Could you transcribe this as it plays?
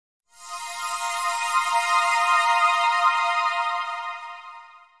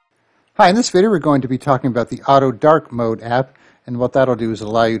Hi, in this video we're going to be talking about the Auto Dark Mode app, and what that'll do is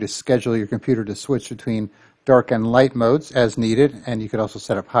allow you to schedule your computer to switch between dark and light modes as needed, and you could also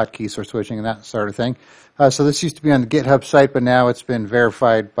set up hotkeys for switching and that sort of thing. So this used to be on the GitHub site, but now it's been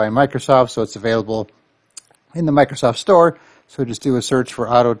verified by Microsoft, so it's available in the Microsoft Store. So just do a search for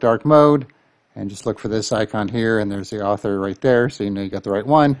Auto Dark Mode and just look for this icon here, and there's the author right there, so you know you got the right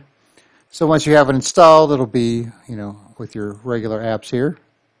one. So once you have it installed, it'll be, with your regular apps here.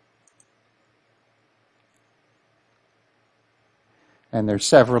 And there's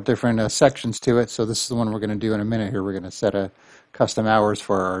several different sections to it, so this is the one we're going to do in a minute here. We're going to set a custom hours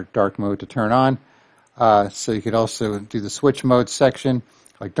for our dark mode to turn on. So you could also do the switch mode section,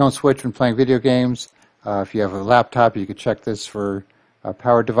 like don't switch when playing video games. If you have a laptop, you could check this for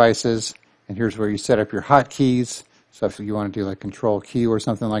power devices. And here's where you set up your hotkeys. So if you want to do like Control Q or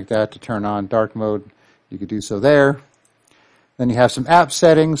something like that to turn on dark mode, you could do so there. Then you have some app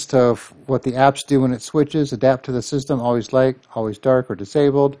settings to what the apps do when it switches. Adapt to the system, always light, always dark, or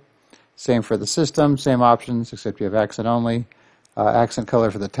disabled. Same for the system, same options, except you have accent only. Accent color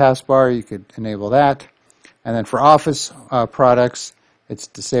for the taskbar, you could enable that. And then for Office products, it's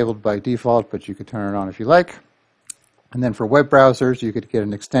disabled by default, but you could turn it on if you like. And then for web browsers, you could get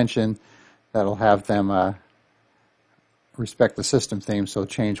an extension that'll have them respect the system theme, so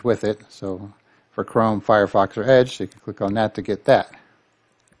change with it. So for Chrome, Firefox, or Edge, so you can click on that to get that.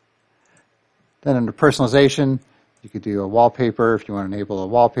 Then under personalization, you could do a wallpaper if you want to enable a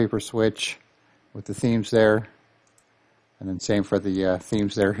wallpaper switch with the themes there. And then same for the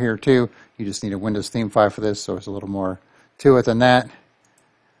themes there here too. You just need a Windows theme file for this, so it's a little more to it than that.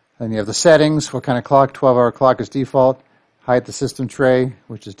 Then you have the settings, what kind of clock, 12-hour clock is default. Hide the system tray,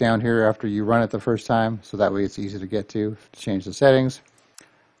 which is down here after you run it the first time, so that way it's easy to get to change the settings.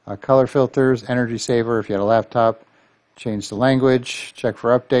 Color filters, energy saver if you had a laptop, change the language, check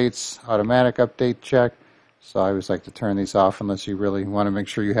for updates, automatic update check. So I always like to turn these off unless you really want to make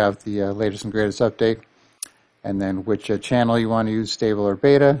sure you have the latest and greatest update. And then which channel you want to use, stable or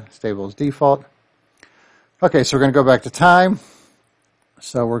beta. Stable is default. Okay, so we're going to go back to time.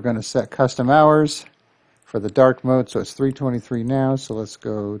 So we're going to set custom hours for the dark mode. So it's 3:23 now, so let's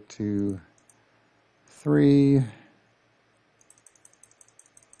go to 3:24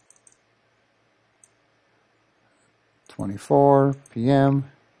 p.m.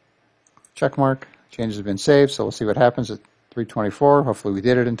 Check mark. Changes have been saved, so we'll see what happens at 3:24. Hopefully we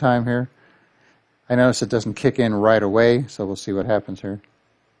did it in time here. I notice it doesn't kick in right away, so we'll see what happens here.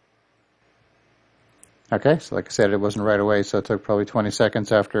 Okay, so like I said, it wasn't right away, so it took probably 20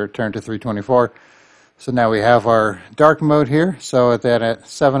 seconds after it turned to 3:24. So now we have our dark mode here. So then at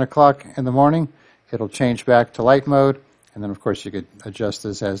 7 o'clock in the morning, it'll change back to light mode, and then of course you could adjust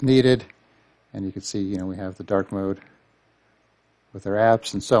this as needed, and you can see, we have the dark mode with our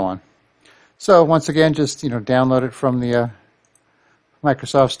apps and so on. So once again, just download it from the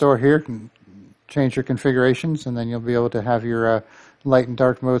Microsoft Store here, and change your configurations, and then you'll be able to have your light and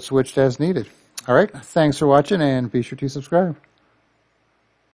dark mode switched as needed. All right, thanks for watching, and be sure to subscribe.